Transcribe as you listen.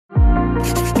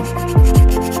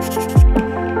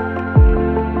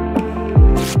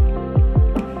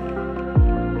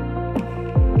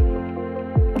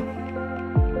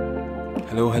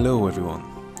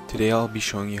Today I'll be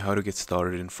showing you how to get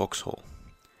started in Foxhole.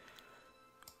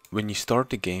 When you start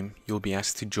the game, you'll be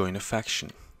asked to join a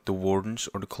faction, the Wardens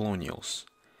or the Colonials.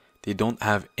 They don't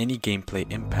have any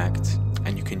gameplay impact,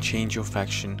 and you can change your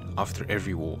faction after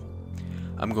every war.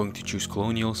 I'm going to choose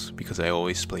Colonials because I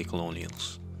always play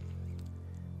Colonials.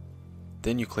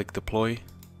 Then you click Deploy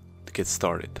to get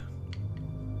started.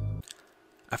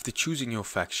 After choosing your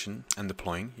faction and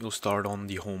deploying, you'll start on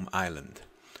the home island.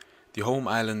 The home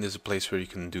island is a place where you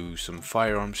can do some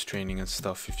firearms training and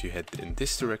stuff if you head in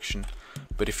this direction,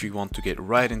 but if you want to get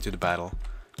right into the battle,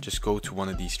 just go to one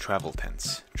of these travel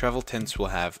tents. Travel tents will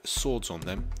have swords on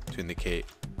them to indicate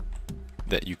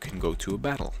that you can go to a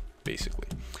battle, basically.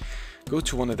 Go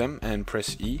to one of them and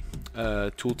press E.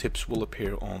 Tooltips will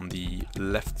appear on the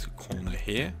left corner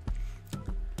here.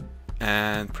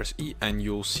 And press E and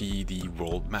you'll see the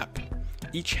world map.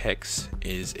 Each hex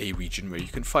is a region where you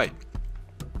can fight.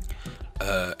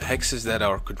 Hexes that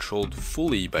are controlled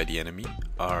fully by the enemy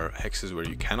are hexes where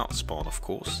you cannot spawn, of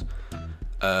course,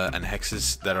 and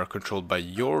hexes that are controlled by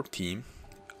your team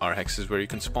are hexes where you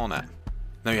can spawn at.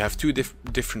 Now you have two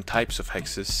different types of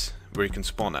hexes where you can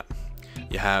spawn at.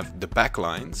 You have the back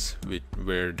lines,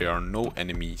 where there are no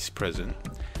enemies present,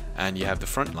 and you have the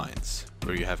front lines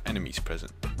where you have enemies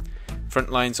present.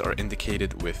 Front lines are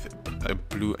indicated with a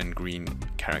blue and green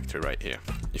character right here.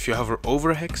 If you hover over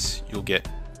a hex, you'll get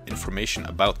information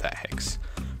about that hex.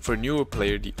 For a newer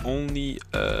player, the only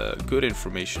good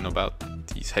information about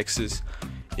these hexes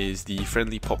is the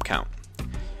friendly pop count.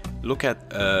 Look at,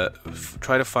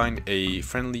 try to find a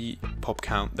friendly pop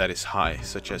count that is high,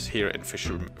 such as here in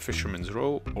Fisherman's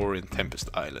Row or in Tempest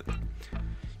Island.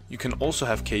 You can also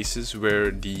have cases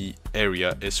where the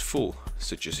area is full,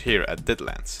 such as here at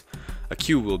Deadlands. A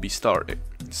queue will be started.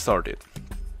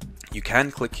 You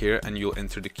can click here and you'll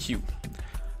enter the queue.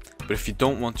 But if you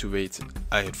don't want to wait,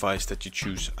 I advise that you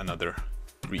choose another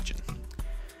region.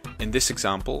 In this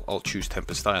example, I'll choose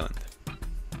Tempest Island.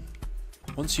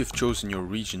 Once you've chosen your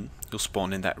region, you'll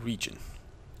spawn in that region.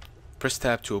 Press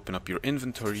tab to open up your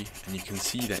inventory and you can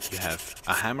see that you have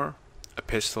a hammer, a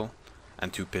pistol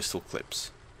and 2 pistol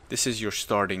clips. This is your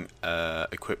starting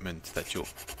equipment that you'll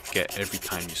get every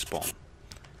time you spawn.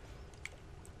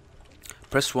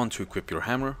 Press 1 to equip your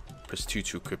hammer, press 2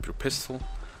 to equip your pistol,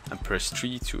 and press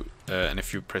 3 to, and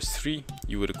if you press 3,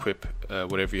 you would equip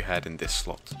whatever you had in this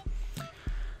slot.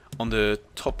 On the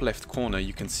top left corner,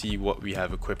 you can see what we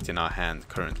have equipped in our hand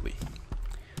currently.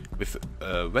 With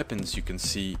weapons, you can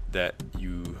see that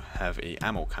you have a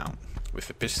ammo count. With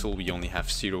the pistol, we only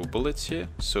have 0 bullets here,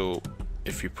 so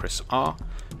if you press R,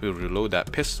 we'll reload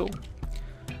that pistol.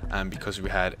 And because we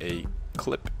had a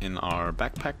clip in our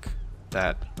backpack,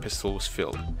 that pistol was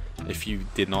filled. If you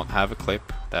did not have a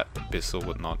clip, that pistol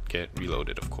would not get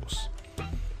reloaded, of course.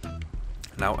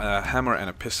 Now a hammer and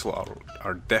a pistol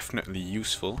are definitely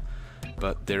useful,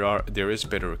 but there is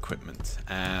better equipment,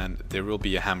 and there will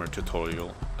be a hammer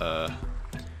tutorial,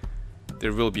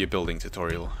 there will be a building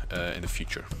tutorial in the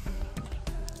future.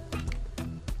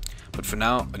 But for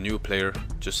now, a new player,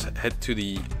 just head to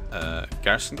the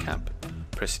garrison camp,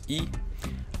 press E,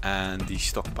 and the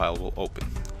stockpile will open.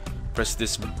 Press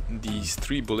these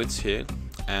 3 bullets here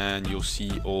and you'll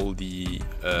see all the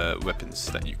weapons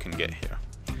that you can get here.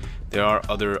 There are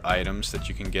other items that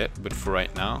you can get, but for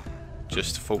right now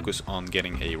just focus on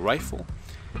getting a rifle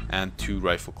and 2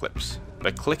 rifle clips.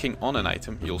 By clicking on an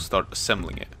item, you'll start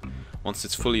assembling it. Once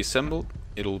it's fully assembled,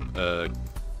 it'll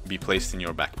be placed in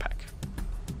your backpack.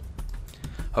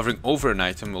 Hovering over an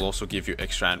item will also give you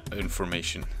extra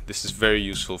information. This is very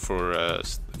useful for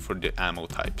the ammo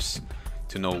types,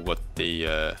 to know what they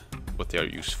are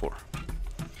used for.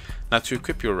 Now to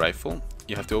equip your rifle,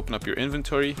 you have to open up your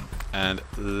inventory and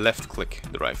left click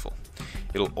the rifle.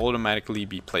 It'll automatically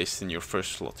be placed in your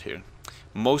first slot here.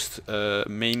 Most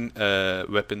main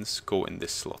weapons go in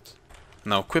this slot.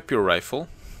 Now equip your rifle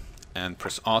and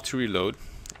press R to reload,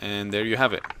 and there you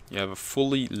have it. You have a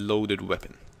fully loaded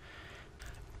weapon.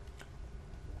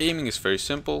 Aiming is very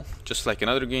simple, just like in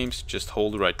other games, just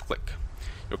hold right click.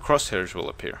 Your crosshairs will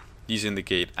appear. These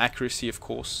indicate accuracy, of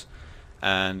course,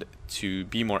 and to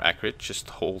be more accurate, just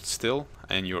hold still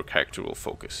and your character will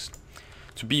focus.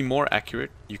 To be more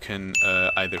accurate, you can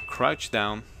either crouch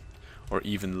down or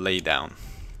even lay down.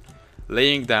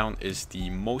 Laying down is the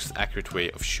most accurate way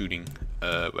of shooting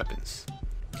weapons.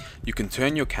 You can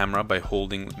turn your camera by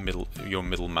holding your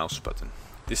middle mouse button.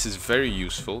 This is very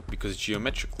useful because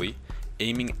geometrically,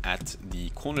 aiming at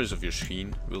the corners of your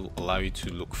screen will allow you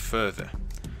to look further.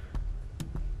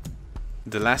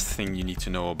 The last thing you need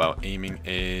to know about aiming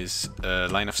is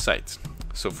line of sight.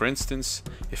 So for instance,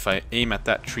 if I aim at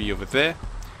that tree over there,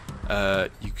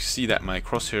 you see that my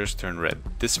crosshairs turn red.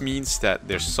 This means that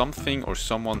there's something or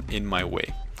someone in my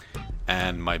way,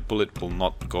 and my bullet will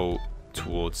not go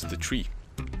towards the tree.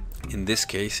 In this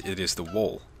case, it is the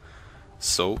wall,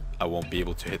 so I won't be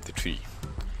able to hit the tree.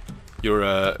 Your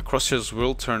crosshairs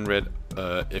will turn red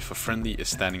if a friendly is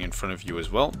standing in front of you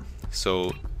as well,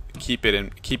 so keep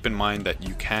in mind that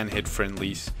you can hit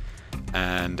friendlies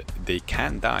and they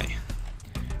can die.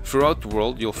 Throughout the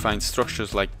world you'll find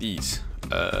structures like these.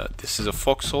 This is a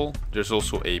foxhole. There's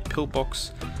also a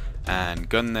pillbox and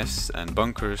gun nests and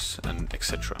bunkers and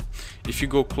etc. If you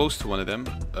go close to one of them,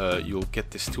 you'll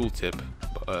get this tooltip.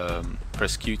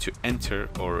 Press Q to enter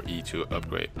or E to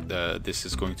upgrade. This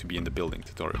is going to be in the building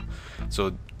tutorial,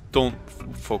 so don't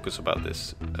focus about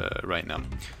this right now.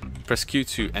 Press Q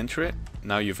to enter it.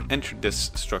 Now you've entered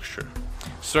this structure.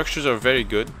 Structures are very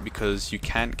good because you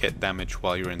can't get damage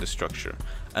while you're in the structure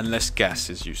unless gas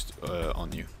is used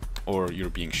on you or you're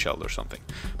being shelled or something,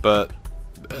 but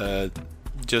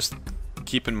just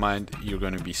keep in mind you're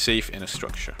going to be safe in a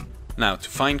structure. Now, to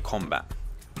find combat.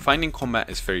 Finding combat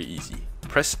is very easy.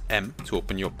 Press M to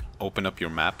open up your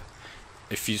map.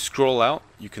 If you scroll out,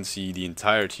 you can see the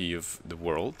entirety of the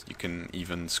world. You can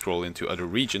even scroll into other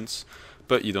regions,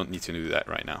 but you don't need to do that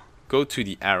right now. Go to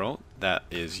the arrow, that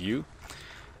is you,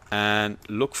 and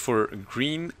look for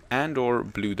green and or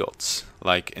blue dots,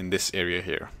 like in this area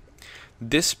here.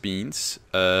 This means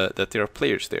that there are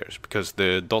players there, because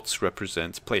the dots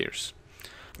represent players.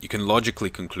 You can logically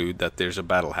conclude that there's a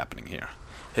battle happening here.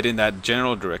 Head in that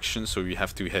general direction, so you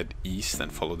have to head east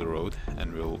and follow the road,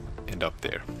 and we'll end up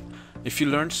there. If you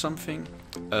learned something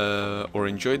or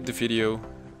enjoyed the video,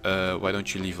 why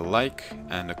don't you leave a like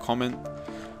and a comment.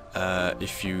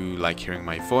 If you like hearing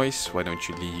my voice, why don't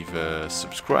you leave a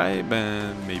subscribe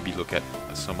and maybe look at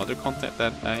some other content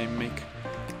that I make.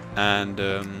 And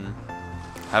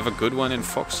have a good one in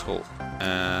Foxhole.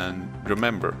 And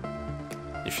remember,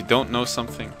 if you don't know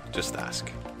something, just ask.